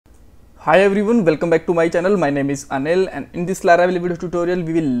Hi everyone, welcome back to my channel. My name is Anil, and in this Laravel video tutorial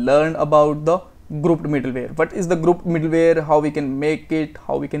we will learn about the grouped middleware. What is the grouped middleware, how we can make it,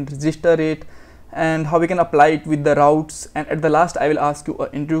 how we can register it, and how we can apply it with the routes. And at the last I will ask you an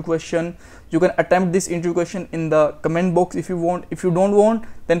interview question. You can attempt this interview question in the comment box if you want. If you don't want,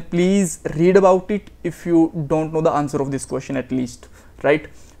 then please read about it if you don't know the answer of this question at least, right?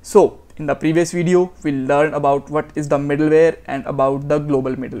 So in the previous video we learned about what is the middleware and about the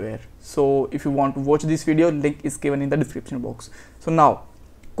global middleware. So if you want to watch this video, link is given in the description box. So now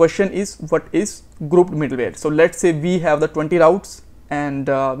question is, what is grouped middleware? So let's say we have the 20 routes and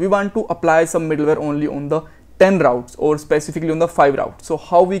we want to apply some middleware only on the 10 routes or specifically on the 5 routes. So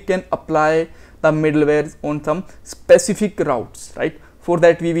how we can apply the middleware on some specific routes, right? For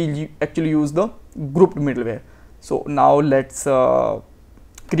that we will actually use the grouped middleware. So now let's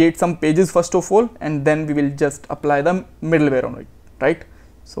create some pages first of all, and then we will just apply the middleware on it, right?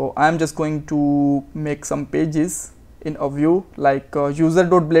 So I am just going to make some pages in a view like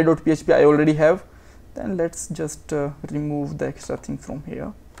user.blade.php I already have. Then let's just remove the extra thing from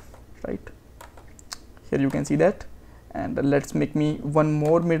here, right? Here you can see that, and let's make me one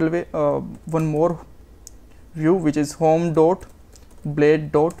more middleware, one more view, which is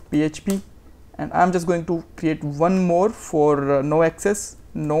home.blade.php, and I'm just going to create one more for no access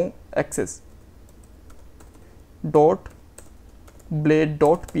dot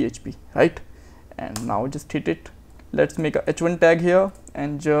blade.php, right? And now just hit it. Let's make a h1 tag here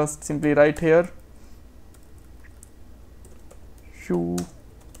and just simply write here, you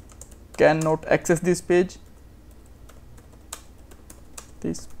cannot access this page,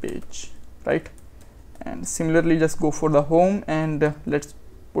 right? And similarly just go for the home and let's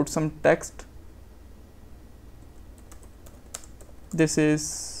put some text. This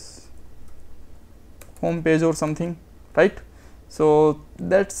is home page or something, right? So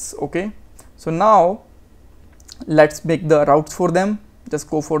that's okay. So now let's make the routes for them. Just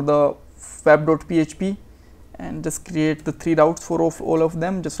go for the web.php and just create the 3 routes for all of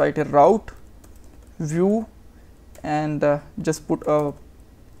them. Just write a route view and just put a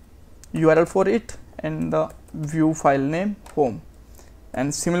URL for it and the view file name home.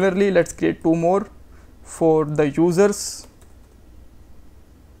 And similarly let's create 2 more for the users.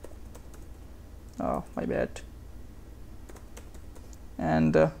 My bad.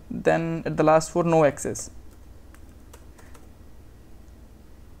 And then at the last for no access.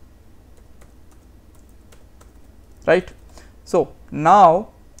 Right? So now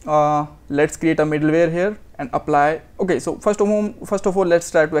let's create a middleware here and apply. Okay, so first of all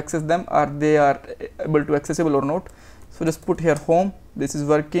let's try to access them. Are they able to accessible or not? So just put here home. This is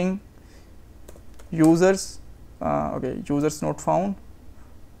working. Users. Okay, users not found.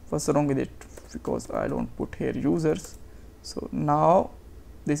 What's wrong with it? Because I don't put here users. So now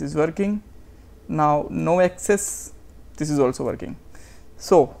this is working. Now no access, this is also working.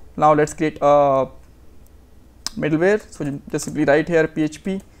 So now let's create a middleware. So just simply write here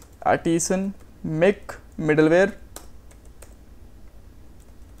php artisan make middleware,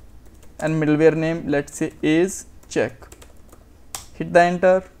 and middleware name let's say is check. Hit the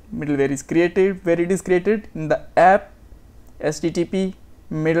enter. Middleware is created. Where it is created? In the app http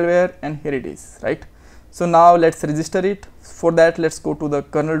middleware, and here it is, right? So now let's register it. For that let's go to the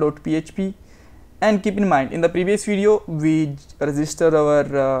kernel.php, and keep in mind in the previous video we register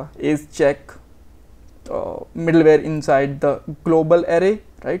our is check middleware inside the global array,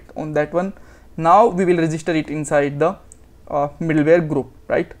 right? On that one now we will register it inside the middleware group,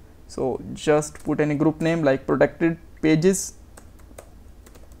 right? So just put any group name like protected page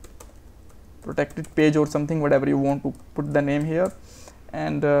or something, whatever you want to put the name here.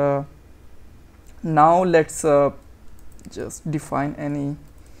 And now let's just define any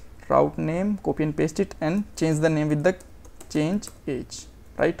route name, copy and paste it, and change the name with the change age,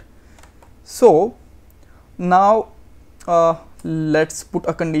 right? So now let's put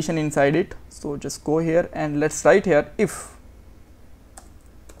a condition inside it. So just go here and let's write here, if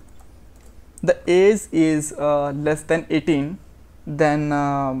the age is less than 18, then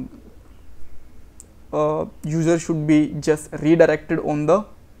user should be just redirected on the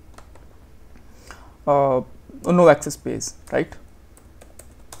no access page, right?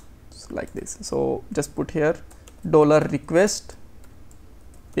 So like this. So just put here $request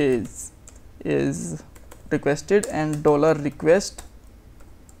is requested and $request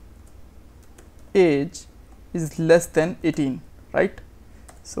age is less than 18, right?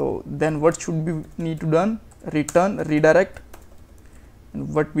 So then what should be need to done? Return redirect.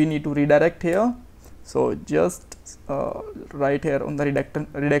 And what we need to redirect here? So just write here on the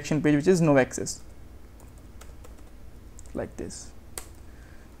redirection page, which is no access, like this.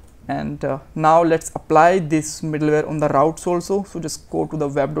 And now let's apply this middleware on the routes also. So just go to the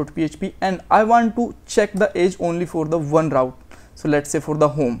web.php, and I want to check the age only for the one route. So let's say for the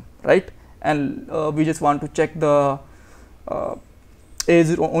home, right? And we just want to check the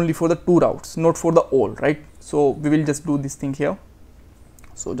age only for the two routes, not for the all, right? So we will just do this thing here.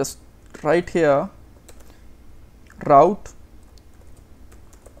 So just write here route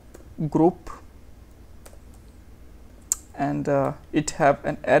group, and it have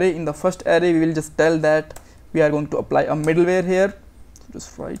an array. In the first array we will just tell that we are going to apply a middleware here. So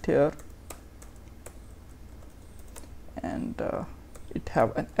just write here, and it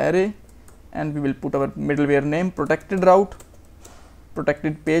have an array, and we will put our middleware name, protected route,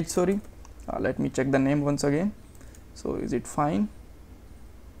 protected page, sorry. Let me check the name once again. So is it fine?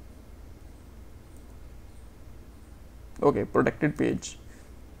 Okay, protected page.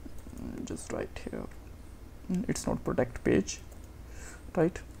 Just write here, it's not protect page,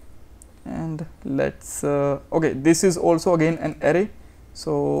 right? And let's okay, this is also again an array,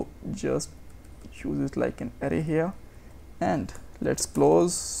 so just use it like an array here. And let's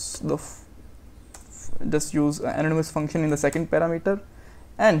close the just use an anonymous function in the second parameter,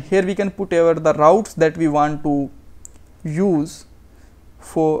 and here we can put over the routes that we want to use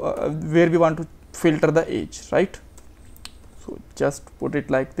for where we want to filter the age, right? So just put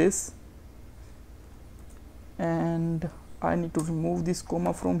it like this, and I need to remove this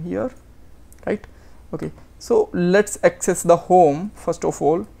comma from here, right? Okay, so let's access the home first of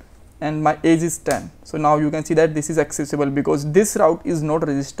all, and my age is 10. So now you can see that this is accessible because this route is not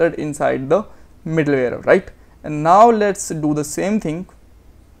registered inside the middleware, right? And now let's do the same thing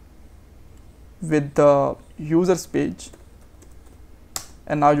with the users page,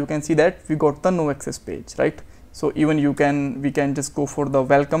 and now you can see that we got the no access page, right? So even we can just go for the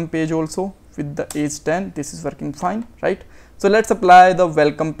welcome page also with the age 10. This is working fine, right? So let's apply the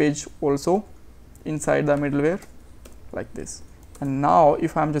welcome page also inside the middleware like this. And now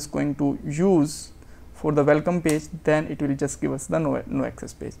if I'm just going to use for the welcome page, then it will just give us the no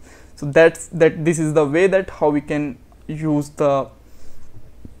access page. So this is the way that how we can use the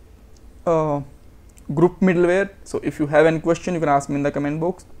group middleware. So if you have any question, you can ask me in the comment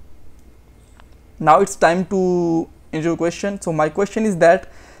box. Now it's time to answer your question. So my question is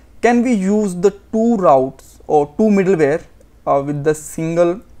that, can we use the two routes or two middleware with the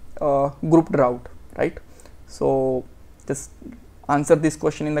single grouped route, right? So just answer this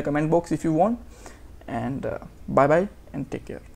question in the comment box if you want, and bye bye and take care.